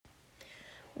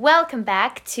Welcome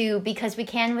back to Because We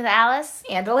Can with Alice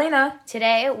and Elena.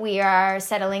 Today we are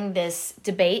settling this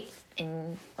debate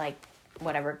in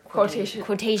whatever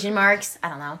quotation marks, I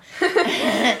don't know,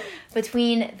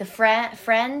 between the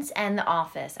Friends and The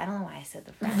Office. I don't know why I said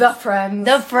The Friends. The Friends.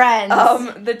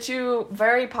 The The two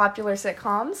very popular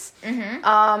sitcoms.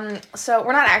 Mm-hmm. So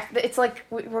we're not it's like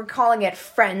we're calling it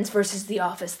Friends versus The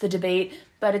Office, the debate,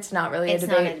 but it's not really a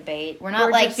debate. It's not a debate. We're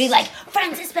not being like,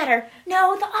 Friends is better.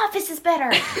 No, The Office is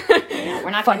better. No,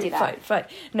 we're not going to do that. Fight.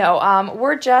 No,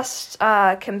 we're just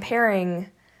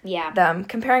comparing them,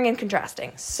 comparing and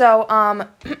contrasting. So,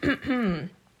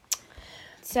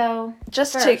 so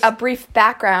just first, to a brief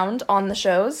background on the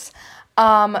shows,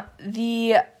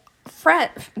 the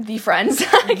Friends.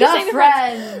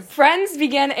 Friends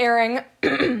began airing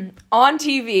on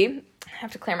TV. I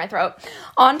have to clear my throat.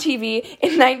 On TV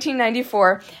in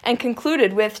 1994 and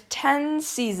concluded with 10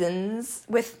 seasons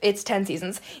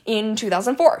in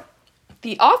 2004.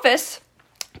 The Office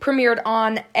premiered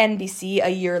on NBC a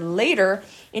year later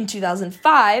in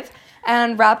 2005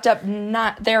 and wrapped up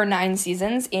their 9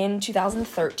 seasons in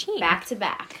 2013. Back to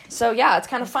back. So yeah, it's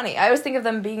kind of funny. I always think of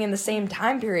them being in the same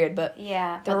time period, but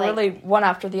they're really one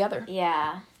after the other.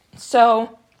 Yeah.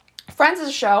 So Friends is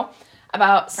a show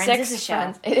about six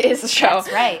friends. It is a show.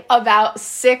 That's right. About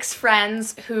 6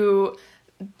 friends who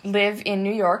live in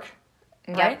New York.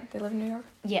 Yep. Right? They live in New York?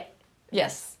 Yeah.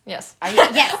 Yes. Yes. I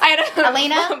had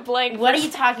Elena, blank. What are you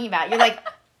talking about? You're like,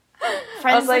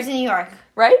 Friends lives in New York.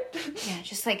 Right? Yeah,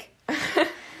 just like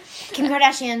Kim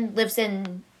Kardashian lives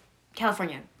in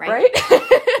California, right? Right?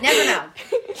 Never know.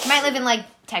 She might live in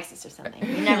Texas or something.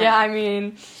 You never know. I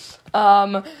mean,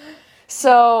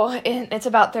 so it's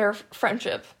about their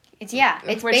friendship.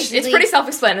 It's pretty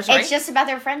self-explanatory. It's just about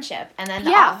their friendship, and then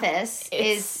The Office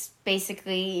is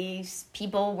basically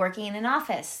people working in an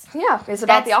office. Yeah, it's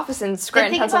about the office in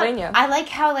Scranton, Pennsylvania. I like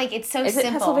how it's so simple. Is it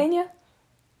Pennsylvania?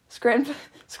 Scranton.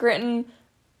 Scranton,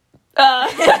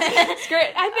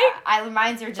 I think.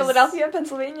 Mines are just Philadelphia,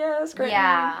 Pennsylvania, Scranton.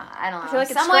 Yeah, I don't know. I feel like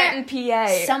it's Scranton, PA.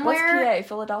 Somewhere. What's PA?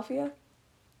 Philadelphia?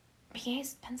 PA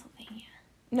is Pennsylvania.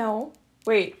 No.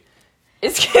 Wait.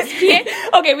 Is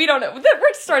PA? Okay, we don't know.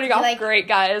 We're starting off great,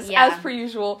 guys, as per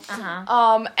usual.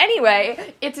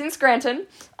 Anyway, it's in Scranton.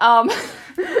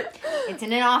 It's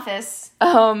in an office.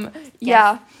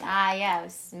 Yeah. It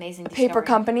was amazing. A paper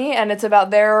company, and it's about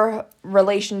their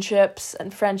relationships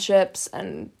and friendships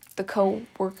and the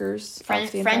co-workers.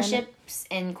 Friendships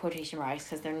in quotation marks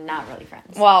because they're not really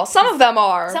friends. Well, some of them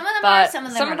are. Some of them are. Some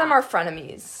of them are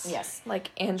frenemies. Yes, like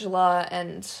Angela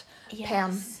and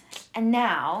Pam. And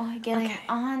now, getting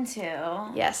on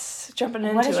to... Yes, jumping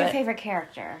into it. What is your favorite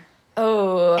character?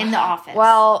 Oh. In The Office.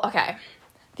 Well, okay.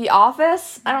 The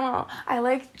Office, I don't know. I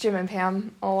like Jim and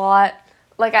Pam a lot.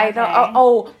 But I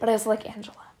also like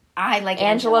Angela. I like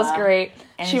Angela's great.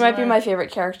 She might be my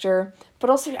favorite character. But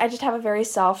also, I just have a very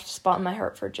soft spot in my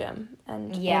heart for Jim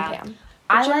and Pam.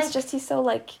 He's so,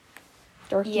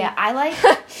 dorky. Yeah, I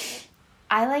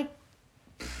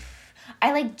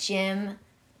like Jim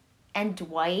and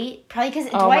Dwight, probably because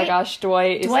Dwight. Oh my gosh,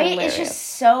 Dwight is just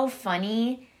so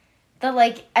funny.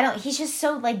 He's just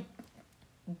so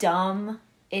dumb.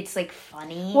 It's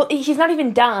funny. Well, he's not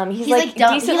even dumb. He's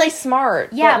dumb. Decently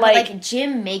smart. Yeah, but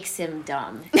Jim makes him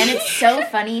dumb, and it's so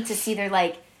funny to see their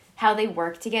how they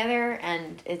work together,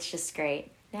 and it's just great.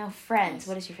 Now, Friends.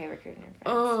 What is your favorite character in Friends?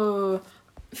 Oh,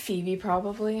 Phoebe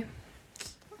probably.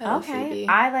 Phoebe.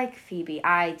 I like Phoebe.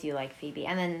 I do like Phoebe,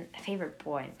 and then favorite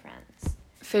boy in Friends.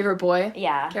 Favorite boy?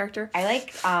 Yeah. Character? I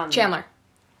like Chandler.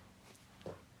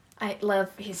 I love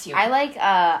his humor. I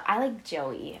like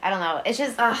Joey. I don't know. It's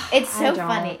just it's so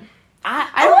funny.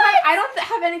 I don't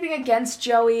have anything against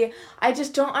Joey. I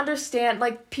just don't understand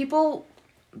people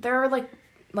they're like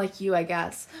you, I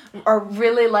guess, are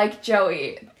really like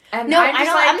Joey. And no, I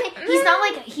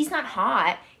don't. He's not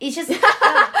hot. He's just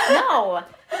no.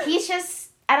 He's just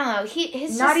I don't know.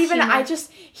 His not even. humor.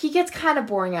 He gets kind of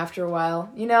boring after a while,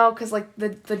 because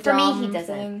the for dumb me he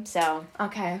doesn't. Thing. So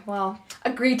okay, well,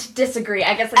 agree to disagree.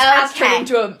 I guess that's turned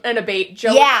into a debate.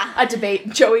 A debate.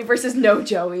 Joey versus no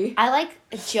Joey. I like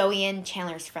Joey and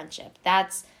Chandler's friendship. I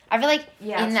feel like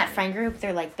in that friend group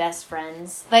they're best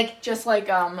friends. Just like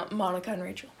Monica and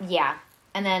Rachel. Yeah,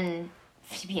 and then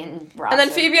Phoebe and Ross. And then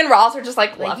Phoebe and Ross are just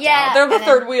left out. They're the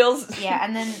third wheels. Yeah,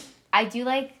 and then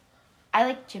I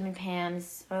like Jim and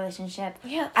Pam's relationship.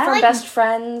 Yeah, from best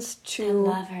friends to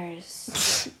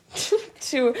lovers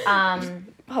to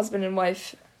husband and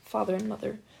wife, father and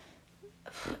mother.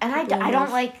 And I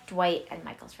don't like Dwight and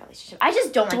Michael's relationship. I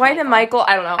just don't like Dwight and Michael.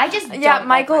 I don't know. I just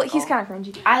Michael. He's kind of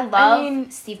cringy. I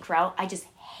love Steve Carell. I just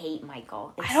hate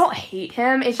Michael. I don't hate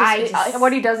him. It's just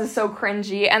what he does is so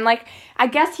cringy, and like I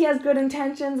guess he has good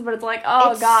intentions, but it's like,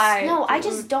 guy. No, I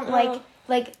just don't like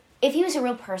if he was a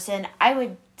real person, I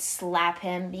would slap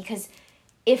him because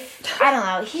if I don't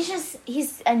know,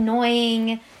 he's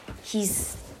annoying.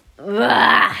 He's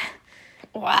wow.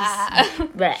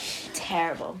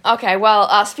 Terrible. Okay,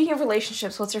 well, speaking of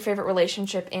relationships, what's your favorite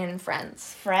relationship in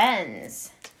Friends?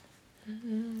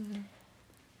 Mm-hmm.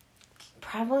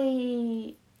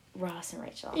 Probably Ross and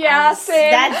Rachel. Yeah,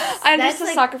 same. I'm just a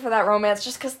sucker for that romance,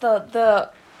 just because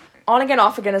the on again,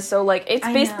 off again is so, like, it's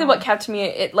basically what kept me,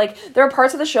 it, like, there are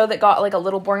parts of the show that got, like, a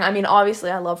little boring. I mean,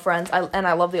 obviously, I love Friends, and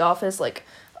I love The Office, like,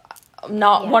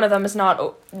 one of them is not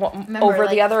over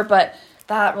the other, but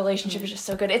that relationship is just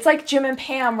so good. It's like Jim and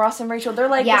Pam, Ross and Rachel, they're,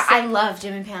 like, I love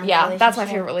Jim and Pam. Yeah, that's my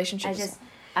favorite relationship.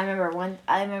 I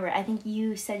remember, I think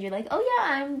you said, you're like, oh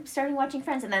yeah, I'm starting watching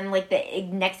Friends, and then, like, the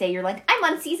next day, you're like, I'm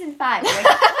on season 5. You're like,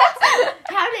 what?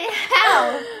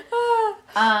 How?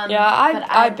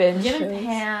 I binge Jim and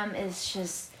Pam is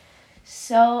just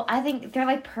so, I think they're,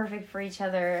 like, perfect for each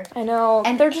other. I know,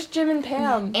 and they're just Jim and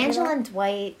Pam. Angela and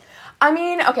Dwight. I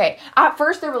mean, okay, at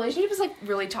first their relationship is, like,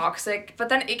 really toxic, but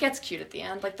then it gets cute at the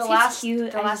end. Like, the last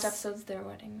episode's their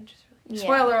wedding, which is really... Yeah.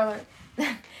 Spoiler alert.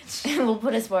 We'll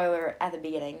put a spoiler at the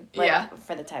beginning,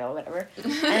 for the title, whatever.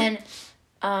 And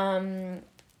then,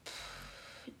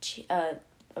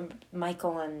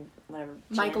 Michael and whatever.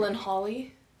 Michael and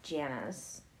Holly.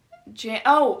 Janice. Jan.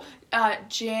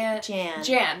 Jan.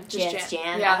 Yeah,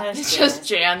 It's just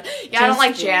Jan. Yeah, I don't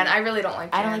like Jan. I really don't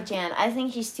like Jan. I don't like Jan. I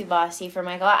think she's too bossy for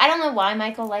Michael. I don't know why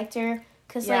Michael liked her.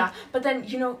 But then,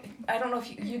 I don't know if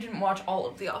you didn't watch all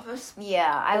of The Office.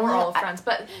 Yeah, I all of Friends,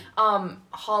 but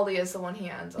Holly is the one he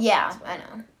ends up with. I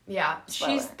know. Yeah,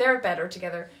 they're better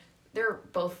together. They're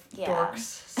both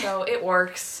dorks, so it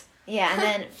works. Yeah, and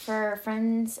then for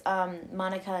Friends,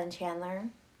 Monica and Chandler,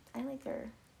 I like their...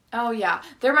 Oh, yeah.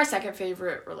 They're my second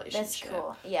favorite relationship. That's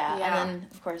cool. Yeah. And then,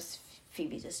 of course,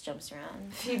 Phoebe just jumps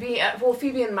around. Phoebe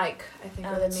and Mike, I think,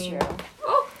 are the main... True.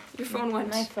 Oh, your phone went.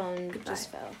 My phone just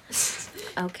fell.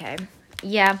 Okay.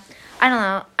 Yeah. I don't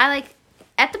know. I like...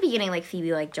 At the beginning, like,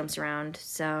 Phoebe, like, jumps around,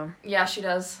 so... Yeah, she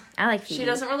does. I like Phoebe. She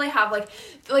doesn't really have,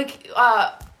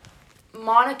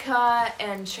 Monica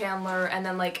and Chandler, and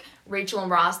then, like, Rachel and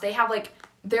Ross, they have, like...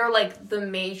 They're, like, the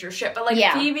major ship. But,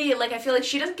 like, Phoebe, like, I feel like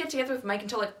she doesn't get together with Mike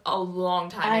until, like, a long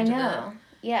time into know.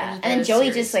 Yeah. And then Joey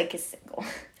just, like, is single.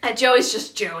 And Joey's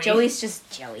just Joey. Joey's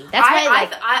just Joey. That's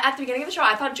why at the beginning of the show,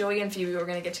 I thought Joey and Phoebe were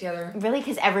going to get together. Really?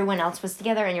 Because everyone else was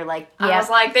together, and you're like, yeah. I was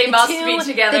like, they must be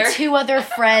together. The two other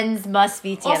friends must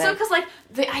be together. Also, because, like,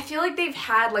 I feel like they've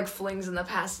had, like, flings in the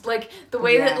past. Like, the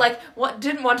way that, like,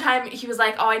 one time he was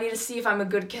like, oh, I need to see if I'm a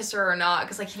good kisser or not.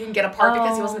 Because, like, he didn't get a part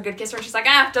because he wasn't a good kisser. And she's like,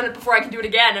 I've done it before, I can do it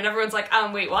again. And everyone's like,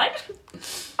 wait, what?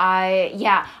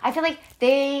 I feel like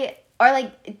they are,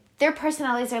 like... Their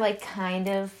personalities are, like, kind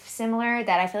of similar,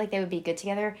 that I feel like they would be good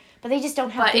together, but they just don't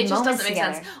have good moments together. But it just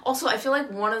doesn't make sense. Also, I feel like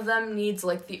one of them needs,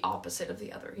 like, the opposite of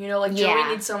the other. You know, like, Joey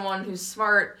needs someone who's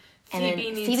smart,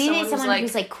 Phoebe needs someone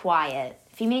who's, like, quiet.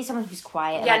 Phoebe needs someone who's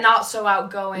quiet. Yeah, like, not so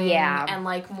outgoing. Yeah. And,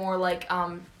 like, more, like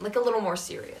a little more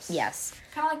serious. Yes.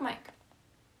 Kind of like Mike.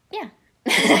 Yeah.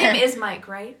 His name is Mike,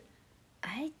 right?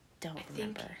 I don't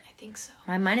remember. I think so.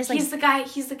 My mind is, like... He's the guy,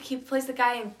 he plays the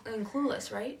guy in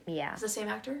Clueless, right? Yeah. He's the same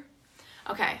actor?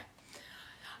 Okay.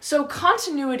 So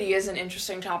continuity is an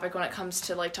interesting topic when it comes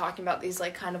to, like, talking about these,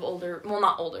 like, kind of older, well,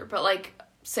 not older, but, like,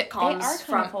 sitcoms. They are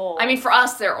kind of old. I mean, for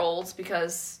us, they're old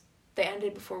because they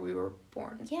ended before we were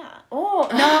born. Yeah. Oh,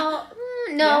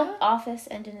 no. Office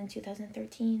ended in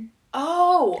 2013.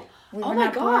 Oh! We were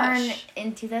not born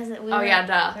in 2000.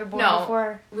 Duh. We were born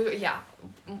before.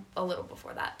 A little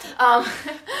before that. I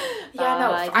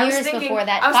was thinking before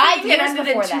that. I was thinking it ended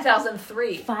in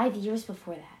 2003. 5 years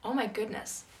before that. Oh my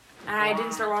goodness! And I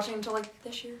didn't start watching until like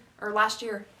this year or last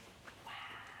year. Wow,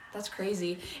 that's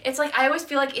crazy. It's like I always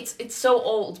feel like it's so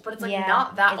old, but it's like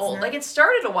not that old. Like it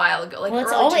started a while ago, like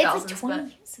early 2000s. It's like 20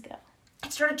 years ago.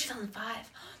 It started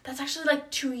 2005. That's actually like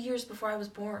 2 years before I was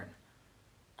born.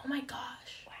 Oh my gosh.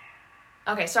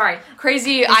 Okay, sorry.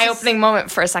 Crazy eye-opening moment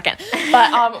for a second.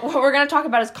 But what we're going to talk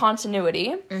about is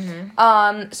continuity.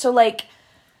 Mm-hmm. So, like,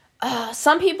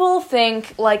 some people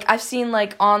think, like, I've seen,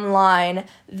 like, online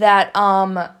that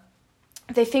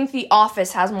they think The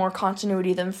Office has more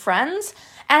continuity than Friends.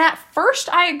 And at first,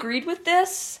 I agreed with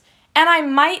this. And I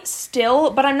might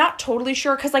still, but I'm not totally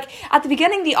sure. Because, like, at the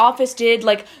beginning, The Office did,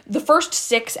 like, the first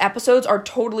 6 episodes are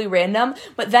totally random.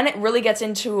 But then it really gets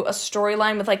into a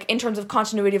storyline with, like, in terms of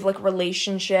continuity of, like,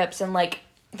 relationships. And, like,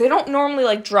 they don't normally,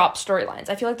 like, drop storylines.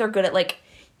 I feel like they're good at, like,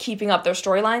 keeping up their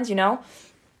storylines, you know?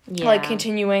 Yeah. Like,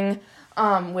 continuing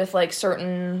with like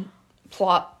certain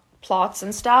plots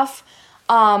and stuff.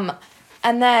 And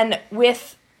then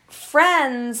with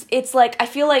Friends, it's like I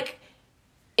feel like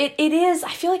it is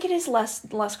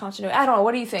less continuity. I don't know.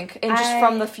 What do you think? And just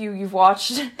from the few you've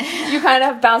watched, you kind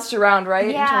of bounced around,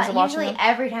 right? Yeah, in terms of watching usually them?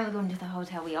 every time we go into the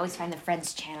hotel, we always find the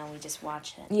Friends channel. We just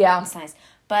watch it. Yeah, it's nice.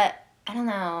 But I don't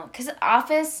know, because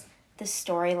Office, the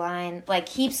storyline like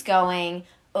keeps going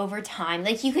over time.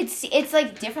 Like you could see, it's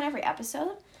like different every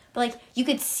episode. But, like, you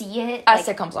could see it. As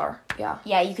like, sitcoms are, yeah.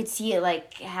 Yeah, you could see it,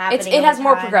 like, happening. It has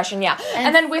more progression, yeah.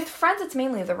 And then with Friends, it's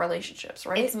mainly the relationships,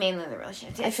 right? It's mainly the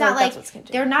relationships. It's feel not like that's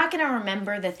what's they're not going to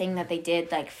remember the thing that they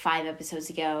did, like, 5 episodes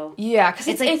ago. Yeah, because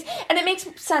and it makes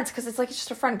sense, because it's, like, it's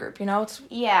just a friend group, you know?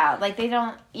 Yeah, like, they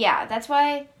don't... Yeah, that's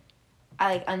why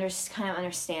I, like, kind of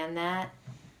understand that.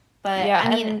 But, yeah,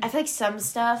 I mean, I feel like some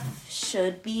stuff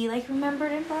should be, like,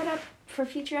 remembered and brought up for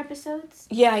future episodes.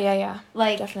 Yeah.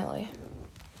 Like... Definitely.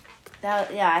 I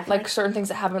feel like certain things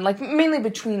that happen, like mainly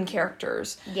between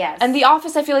characters. Yes. And The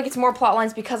Office, I feel like it's more plot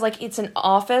lines because like it's an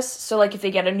office, so like if they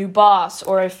get a new boss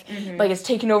or if like it's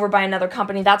taken over by another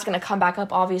company, that's gonna come back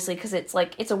up obviously because it's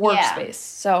like it's a workspace. Yeah.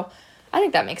 So I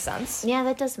think that makes sense. Yeah,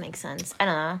 that does make sense. I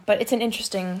don't know, but it's an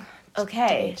interesting.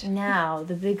 Okay, debate. Now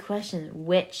the big question: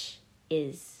 which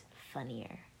is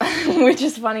funnier? Which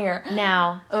is funnier?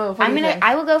 Now,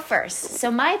 I will go first.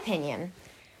 So my opinion.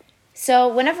 So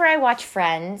whenever I watch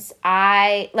Friends,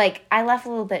 I laugh a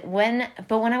little bit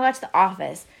but when I watch The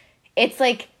Office, it's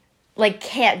like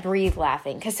can't breathe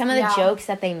laughing because some of the jokes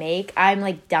that they make, I'm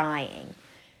like dying.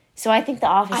 So I think The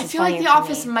Office is funnier. I feel like The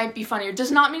Office might be funnier.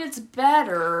 Does not mean it's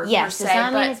better. Yes, does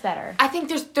not mean it's better. I think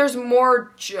there's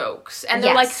more jokes and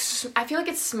they're like I feel like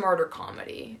it's smarter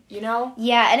comedy, you know?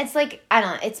 Yeah, and it's like I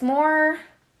don't know, it's more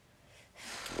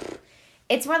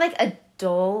like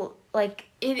adult like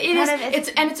it is.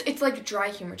 It's like dry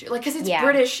humor too. Like because it's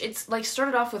British. It's like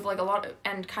started off with like a lot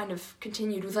and kind of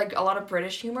continued with like a lot of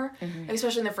British humor, like,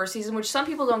 especially in the first season, which some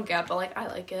people don't get, but like I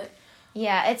like it.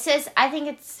 Yeah, it's just I think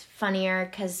it's funnier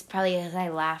because I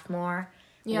laugh more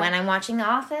when I'm watching The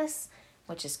Office,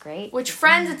 which is great. Which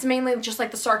Friends, it's mainly just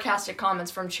like the sarcastic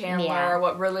comments from Chandler are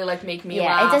what really like make me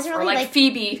laugh. It doesn't really or like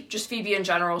Phoebe, just Phoebe in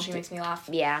general, she makes me laugh.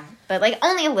 Yeah, but like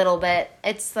only a little bit.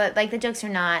 It's like the jokes are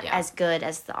not as good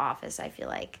as The Office, I feel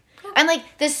like. And like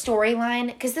the storyline,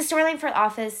 because the storyline for The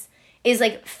Office is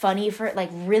like funny for like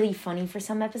really funny for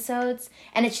some episodes,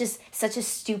 and it's just such a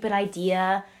stupid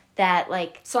idea that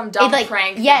like some dumb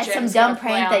prank. Yeah, some dumb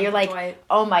prank that you're like, Dwight.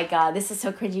 Oh my god, this is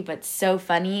so cringy but so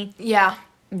funny. Yeah.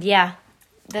 Yeah.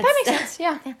 That makes sense,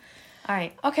 yeah. All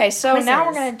right. Okay, so now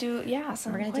we're going to do,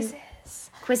 some quizzes.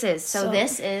 Quizzes. So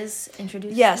this is,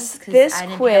 introduced. Yes, this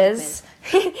quiz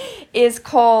is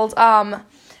called, want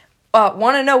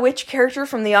to know which character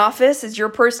from The Office is your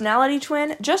personality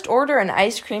twin? Just order an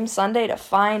ice cream sundae to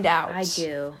find out. I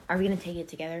do. Are we going to take it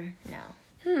together?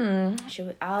 No. Should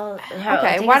we?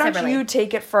 Okay, why don't you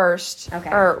take it first? Okay.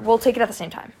 Or we'll take it at the same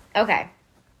time. Okay.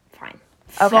 Fine.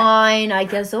 Okay. Fine, I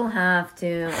guess I'll have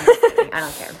to. I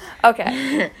don't care.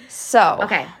 Okay. So.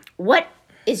 Okay. What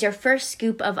is your first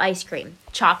scoop of ice cream?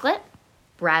 Chocolate,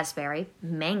 raspberry,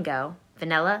 mango,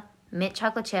 vanilla, mint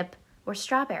chocolate chip, or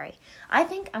strawberry? I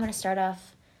think I'm going to start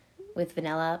off with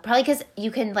vanilla. Probably because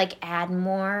you can, like, add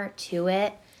more to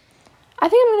it. I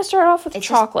think I'm going to start off with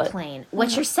chocolate. Just plain.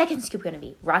 What's your second scoop going to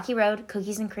be? Rocky Road,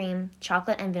 cookies and cream,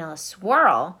 chocolate and vanilla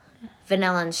swirl,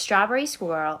 vanilla and strawberry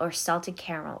swirl, or salted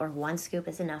caramel, or one scoop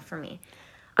is enough for me.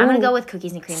 I'm going to go with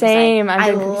cookies and cream. Same.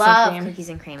 I love cookies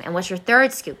and cream. And what's your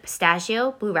third scoop?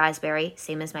 Pistachio, blue raspberry,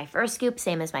 same as my first scoop,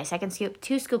 same as my second scoop.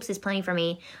 2 scoops is plenty for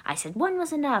me. I said 1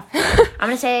 was enough. I'm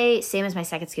going to say same as my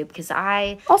second scoop because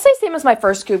I'll say same as my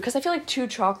first scoop because I feel like 2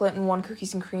 chocolate and 1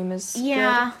 cookies and cream is good.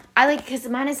 I like because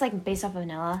mine is like based off of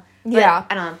vanilla. Yeah.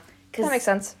 I don't know. That makes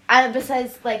sense.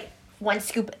 Besides like 1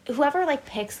 scoop, whoever like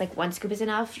picks like 1 scoop is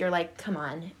enough, you're like, come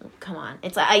on.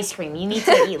 It's like ice cream. You need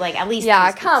to eat like at least 2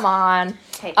 scoops. Come on.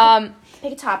 Okay,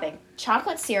 pick a topping.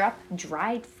 Chocolate syrup,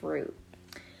 dried fruit,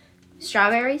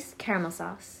 strawberries, caramel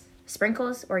sauce,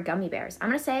 sprinkles, or gummy bears. I'm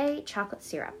going to say chocolate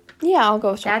syrup. Yeah, I'll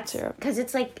go with chocolate syrup. Because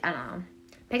it's like, I don't know.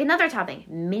 Pick another topping.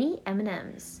 Mini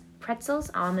M&Ms, pretzels,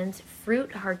 almonds,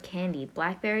 fruit, hard candy,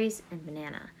 blackberries, and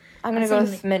banana. I'm going to go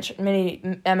with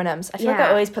mini M&Ms. I feel like I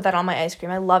always put that on my ice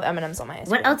cream. I love M&Ms on my ice cream.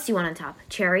 What else do you want on top?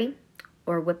 Cherry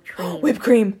or whipped cream? Whipped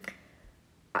cream.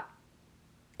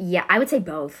 Yeah, I would say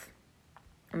both.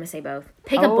 I'm going to say both.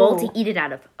 Pick a bowl to eat it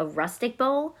out of. A rustic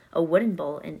bowl, a wooden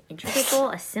bowl, an intricate bowl,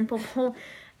 a simple bowl,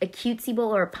 a cutesy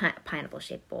bowl, or a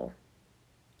pineapple-shaped bowl.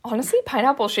 Honestly,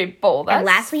 pineapple-shaped bowl. That's fun.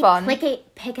 And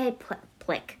lastly,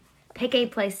 pick a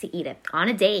place to eat it. On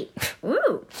a date.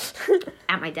 Ooh.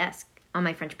 At my desk. on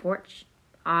my French porch,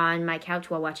 on my couch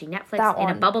while watching Netflix, in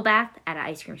a bubble bath at an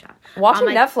ice cream shop. Watching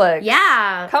Netflix?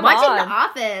 Yeah. Watching The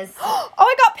Office. Oh,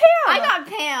 I got Pam! I got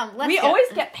Pam. We always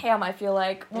get Pam, I feel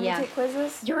like, when we take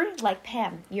quizzes. You're like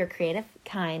Pam. You're creative,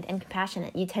 kind, and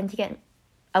compassionate. You tend to get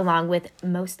along with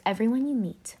most everyone you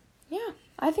meet. Yeah,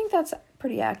 I think that's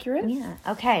pretty accurate. Yeah,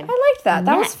 okay. I liked that.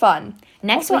 That was fun.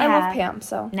 Next also, I love Pam,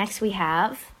 so. Next we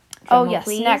have...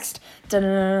 Please. Next.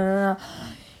 Da-da-da-da-da.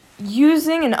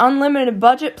 Using an unlimited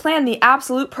budget, plan the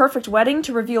absolute perfect wedding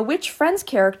to reveal which Friends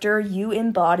character you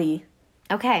embody.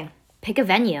 Okay, pick a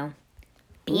venue.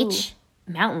 Beach,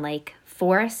 mountain lake,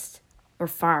 forest, or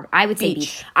farm. I would say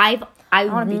beach. I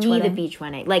need a beach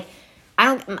wedding. Like, I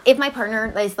don't. If my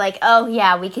partner is like, oh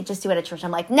yeah, we could just do it at church, I'm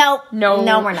like, no, we're not.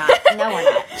 No, we're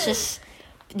not. Just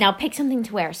now, pick something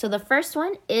to wear. So the first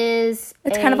one is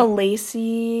kind of a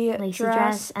lacy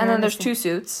dress, and then there's 2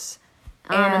 suits.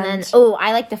 And then,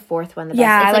 I like the fourth one the best.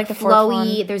 Yeah, it's I like the fourth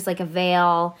flowy, one. There's like a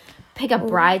veil. Pick a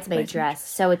bridesmaid dress.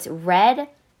 So it's red,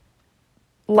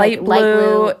 light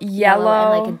blue,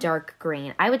 yellow, and like a dark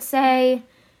green. I would say,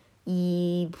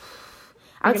 I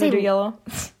would say do yellow.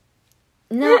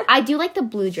 No, I do like the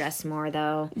blue dress more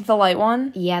though. The light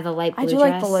one? Yeah, the light blue dress. I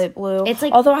do like the light blue. It's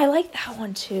like, although I like that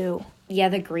one too. Yeah,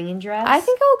 the green dress. I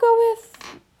think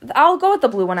I'll go with the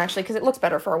blue one actually because it looks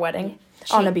better for a wedding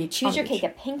on the beach. Choose your cake: a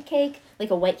pink cake, like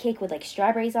a white cake with like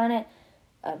strawberries on it.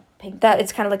 A pink.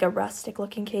 It's kind of like a rustic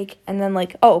looking cake, and then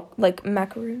like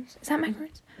macaroons. Is that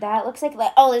macaroons? That looks like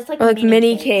it's like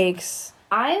mini cakes.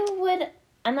 I'm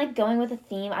like going with a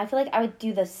theme. I feel like I would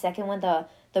do the second one,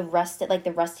 the rustic, like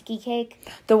the rusticy cake.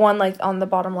 The one like on the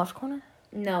bottom left corner.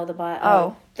 No, the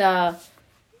bottom.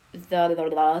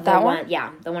 That one?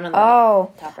 Yeah, the one on the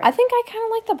top right. I think I kind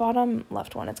of like the bottom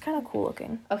left one. It's kind of cool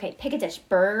looking. Okay, pick a dish.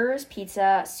 Burgers,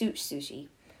 pizza, sushi,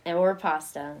 or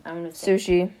pasta. I'm going to say.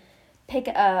 Sushi. Pick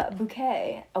a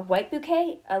bouquet. A white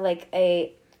bouquet?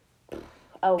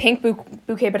 Pink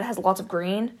bouquet, but it has lots of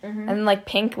green. Mm-hmm. And then like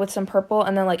pink with some purple,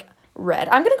 and then like red.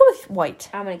 I'm going to go with white.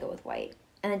 I'm going to go with white.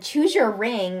 And then choose your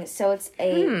ring. So it's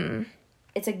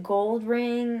It's a gold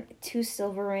ring, 2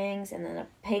 silver rings, and then a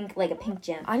pink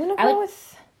gem. I'm gonna go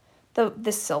with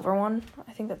this silver one.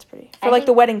 I think that's pretty for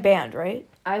the wedding band, right?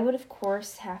 I would of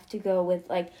course have to go with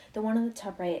like the one on the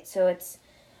top right. So it's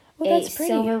a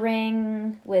silver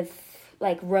ring with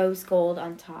like rose gold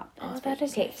on top. That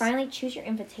is nice. Finally choose your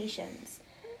invitations.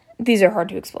 These are hard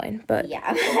to explain, but yeah,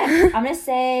 I'm gonna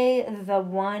say the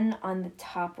one on the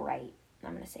top right.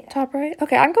 I'm going to say that. Top right?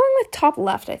 Okay, I'm going with top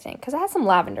left, I think, because it has some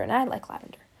lavender, and I like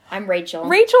lavender. I'm Rachel.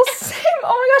 Rachel, same.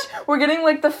 Oh my gosh. We're getting,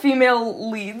 like, the female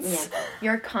leads. Yeah.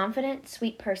 You're a confident,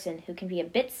 sweet person who can be a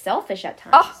bit selfish at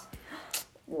times. Oh.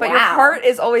 But your heart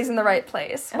is always in the right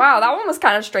place. Okay. Wow, that one was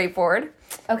kind of straightforward.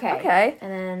 Okay.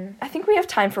 And then... I think we have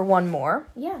time for one more.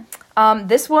 Yeah.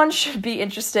 This one should be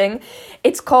interesting.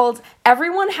 It's called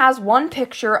Everyone Has One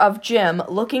Picture of Jim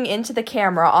Looking Into the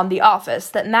Camera on The Office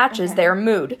that matches their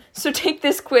mood. So take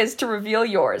this quiz to reveal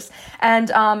yours. And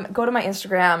go to my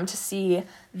Instagram to see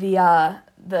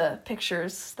the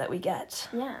pictures that we get.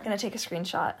 Yeah. I'm going to take a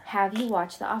screenshot. Have you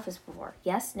watched The Office before?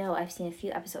 Yes, no, I've seen a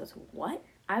few episodes. What?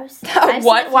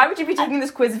 What? Why would you be taking this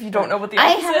quiz if you don't know what The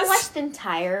Office is? I haven't watched the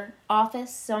entire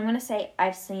Office, so I'm going to say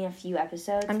I've seen a few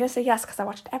episodes. I'm going to say yes, because I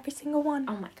watched every single one.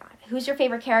 Oh my god. Who's your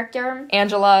favorite character?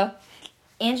 Angela.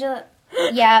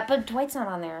 Yeah, but Dwight's not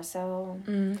on there, so...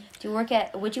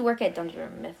 Would you work at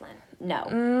Dunder Mifflin?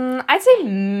 No. I'd say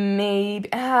maybe...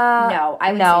 no,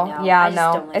 I would say no. Yeah,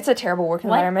 no. It's a terrible work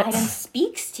environment. What item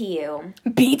speaks to you?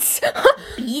 Beats.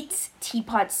 Beats,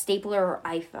 teapot, stapler, or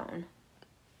iPhone?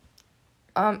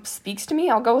 Speaks to me?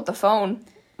 I'll go with the phone.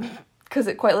 Because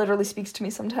it quite literally speaks to me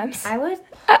sometimes. I would...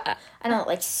 I don't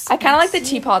like... I kind of like the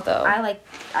teapot, though. I like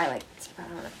the teapot. I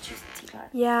don't want to choose the teapot.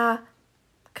 Yeah.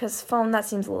 Because phone, that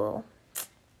seems a little...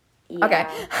 Yeah. Okay.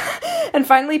 And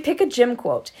finally, pick a Jim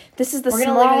quote. This is the smallest...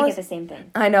 We're going to literally get the same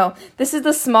thing. I know. This is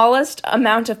the smallest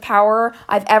amount of power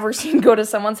I've ever seen go to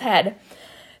someone's head.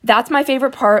 That's my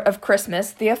favorite part of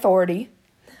Christmas, the authority.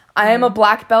 I am a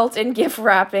black belt in gift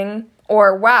wrapping.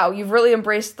 Or, wow, you've really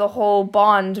embraced the whole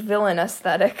Bond villain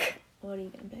aesthetic. What are you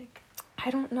going to pick? I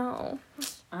don't know.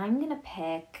 I'm going to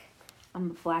pick a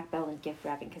black belt in gift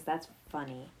wrapping because that's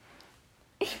funny.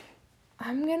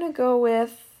 I'm going to go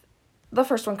with the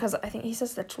first one because I think he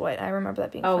says that's white. I remember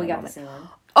that being we got the same one.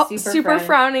 Oh, super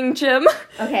frowning Jim.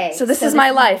 Okay. So this is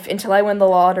my life until I win the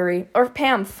lottery. Or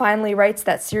Pam finally writes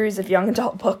that series of young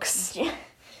adult books.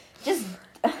 Just...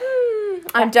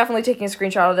 I'm definitely taking a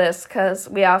screenshot of this because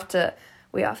we have to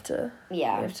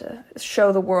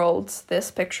show the world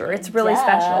this picture. It's really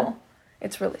special.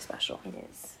 It's really special. It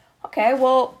is. Okay,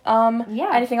 well,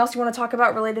 anything else you want to talk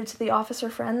about related to The Office or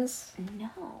Friends?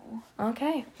 No.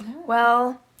 Okay. No.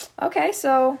 Well, okay,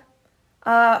 so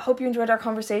hope you enjoyed our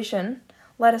conversation.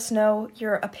 Let us know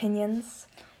your opinions,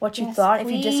 what you thought,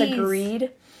 please. If you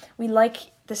disagreed. We like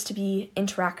this to be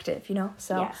interactive,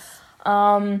 so. Yes.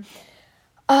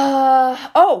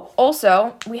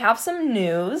 Also, we have some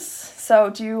news. So,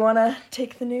 do you want to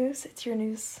take the news? It's your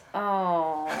news.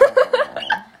 Oh.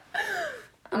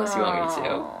 Unless you want me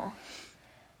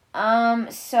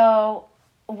to. So,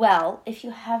 well, if you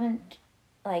haven't,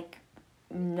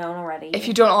 known already. If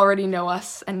you don't already know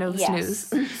us and know this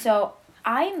news. So,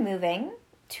 I'm moving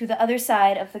to the other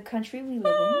side of the country we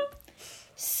live in.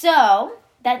 So,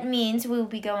 that means we will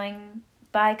be going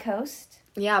bi-coast.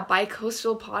 Yeah,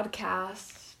 bi-coastal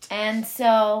podcast. And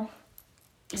so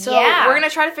we're going to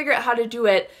try to figure out how to do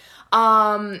it.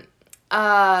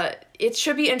 It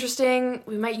should be interesting.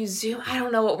 We might use Zoom. I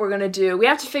don't know what we're going to do. We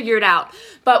have to figure it out.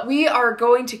 But we are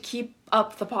going to keep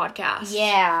up the podcast.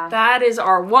 Yeah. That is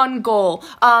our one goal.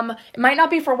 It might not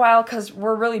be for a while because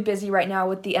we're really busy right now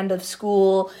with the end of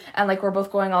school. And, we're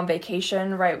both going on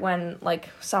vacation right when,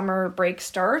 summer break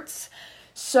starts.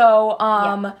 So,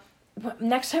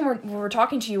 next time we're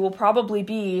talking to you will probably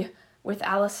be with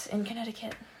Alice in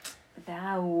Connecticut.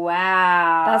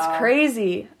 Wow. That's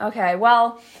crazy. Okay,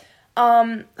 well,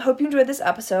 hope you enjoyed this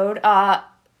episode.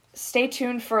 Stay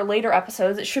tuned for later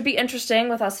episodes. It should be interesting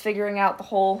with us figuring out the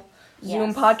whole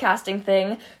Zoom podcasting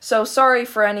thing. So sorry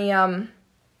for any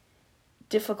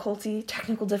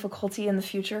technical difficulty in the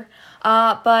future.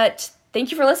 But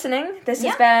thank you for listening. This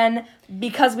has been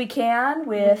Because We Can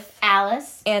with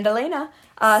Alice and Elena.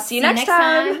 See you next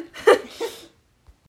time.